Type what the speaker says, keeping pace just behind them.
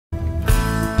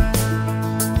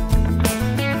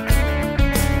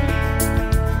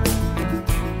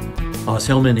Ross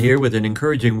Hillman here with an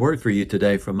encouraging word for you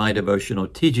today from my devotional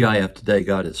TGIF Today,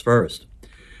 God is First.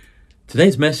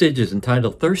 Today's message is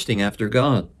entitled Thirsting After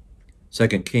God.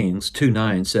 2 Kings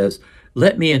 2:9 says,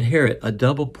 "Let me inherit a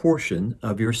double portion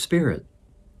of your spirit."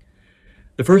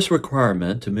 The first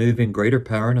requirement to move in greater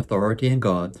power and authority in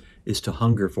God is to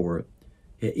hunger for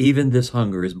it. Even this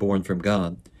hunger is born from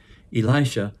God.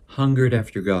 Elisha hungered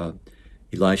after God.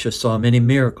 Elisha saw many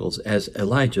miracles as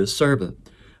Elijah's servant,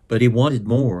 but he wanted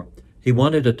more. He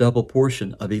wanted a double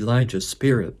portion of Elijah's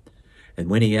spirit. And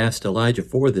when he asked Elijah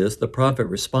for this, the prophet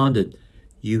responded,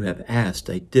 "You have asked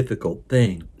a difficult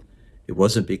thing." It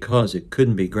wasn't because it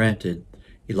couldn't be granted.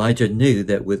 Elijah knew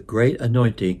that with great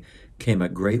anointing came a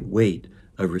great weight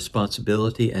of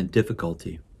responsibility and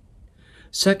difficulty.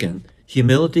 Second,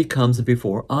 humility comes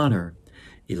before honor.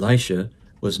 Elisha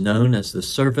was known as the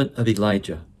servant of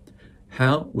Elijah.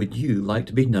 How would you like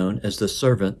to be known as the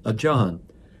servant of John?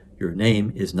 Your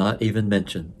name is not even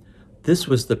mentioned. This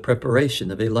was the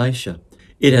preparation of Elisha.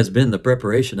 It has been the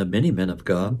preparation of many men of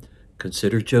God.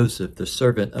 Consider Joseph, the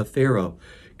servant of Pharaoh.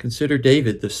 Consider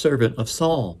David, the servant of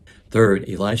Saul. Third,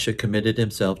 Elisha committed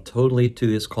himself totally to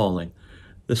his calling.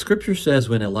 The scripture says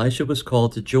when Elisha was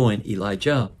called to join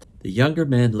Elijah, the younger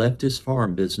man left his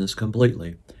farm business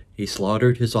completely. He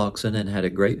slaughtered his oxen and had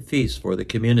a great feast for the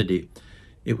community.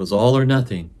 It was all or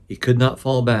nothing. He could not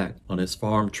fall back on his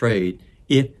farm trade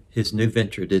if his new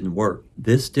venture didn't work.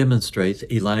 This demonstrates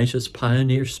Elijah's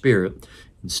pioneer spirit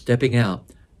in stepping out,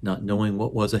 not knowing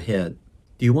what was ahead.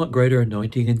 Do you want greater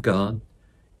anointing in God?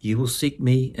 You will seek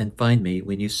me and find me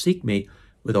when you seek me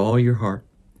with all your heart.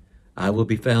 I will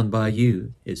be found by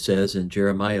you, it says in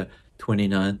Jeremiah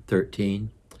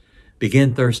 29:13.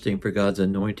 Begin thirsting for God's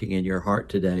anointing in your heart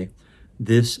today.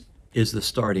 This is the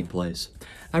starting place.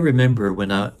 I remember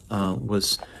when I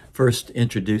was first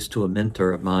introduced to a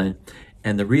mentor of mine,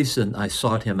 and the reason I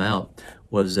sought him out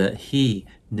was that he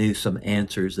knew some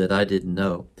answers that I didn't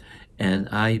know. And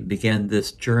I began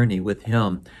this journey with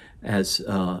him as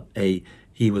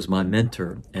he was my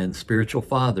mentor and spiritual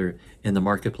father in the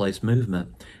Marketplace movement.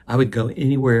 I would go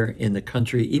anywhere in the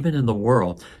country, even in the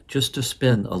world, just to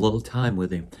spend a little time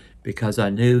with him because I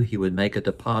knew he would make a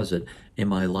deposit in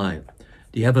my life.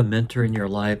 Do you have a mentor in your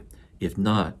life? If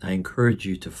not, I encourage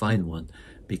you to find one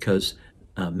because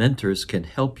mentors can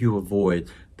help you avoid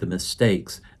the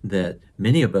mistakes that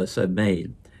many of us have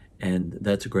made. And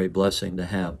that's a great blessing to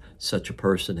have such a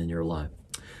person in your life.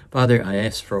 Father, I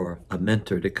ask for a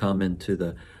mentor to come into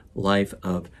the life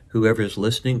of whoever is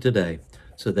listening today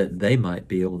so that they might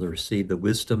be able to receive the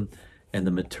wisdom and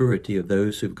the maturity of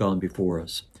those who've gone before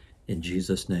us. In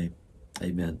Jesus' name,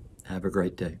 amen. Have a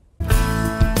great day.